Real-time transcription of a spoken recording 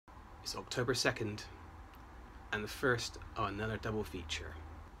It's October 2nd, and the first of another double feature,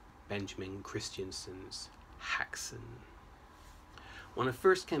 Benjamin Christiansen's Haxan. When I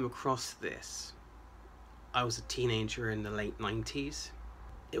first came across this, I was a teenager in the late 90s.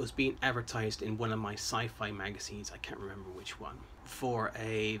 It was being advertised in one of my sci-fi magazines, I can't remember which one, for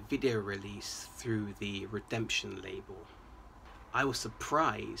a video release through the Redemption label. I was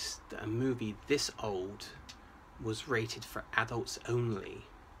surprised that a movie this old was rated for adults only.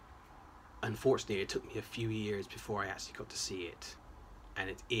 Unfortunately, it took me a few years before I actually got to see it, and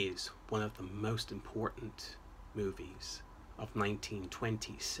it is one of the most important movies of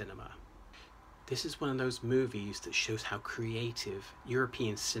 1920s cinema. This is one of those movies that shows how creative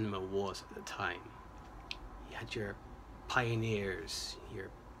European cinema was at the time. You had your pioneers, your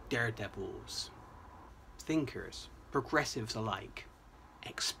daredevils, thinkers, progressives alike,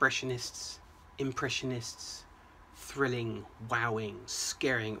 expressionists, impressionists, thrilling, wowing,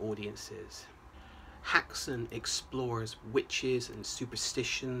 scaring audiences. Haxan explores witches and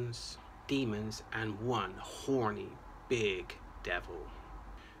superstitions, demons, and one horny, big devil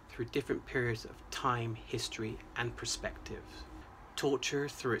through different periods of time, history, and perspective. Torture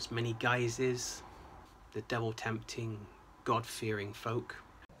through its many guises, the devil-tempting, God-fearing folk,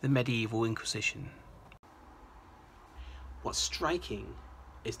 the medieval Inquisition. What's striking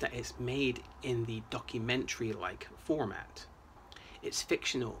is that it's made in the documentary-like format. It's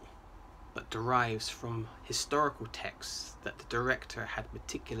fictional, but derives from historical texts that the director had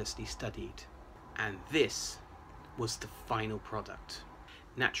meticulously studied. And this was the final product.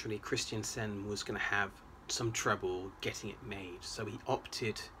 Naturally, Christiansen was going to have some trouble getting it made, so he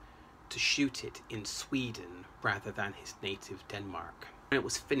opted to shoot it in Sweden rather than his native Denmark. When it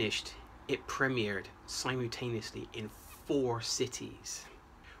was finished, it premiered simultaneously in 4 cities,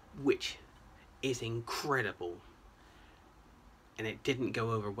 which is incredible, and it didn't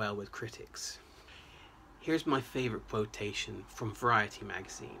go over well with critics. Here's my favourite quotation from Variety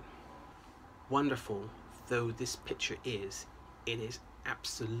magazine. "Wonderful though this picture is, it is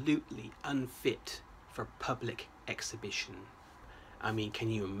absolutely unfit for public exhibition." I mean, can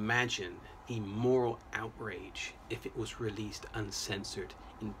you imagine the moral outrage if it was released uncensored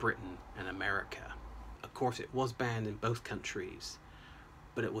in Britain and America? Of course, it was banned in both countries,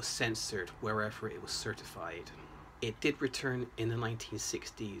 but it was censored wherever it was certified. It did return in the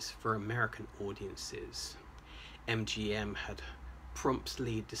 1960s for American audiences. MGM had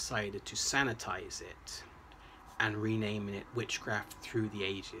promptly decided to sanitize it and renaming it Witchcraft Through the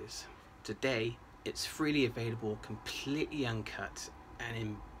Ages. Today, it's freely available, completely uncut, and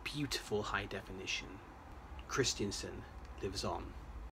in beautiful high definition. Christiansen lives on.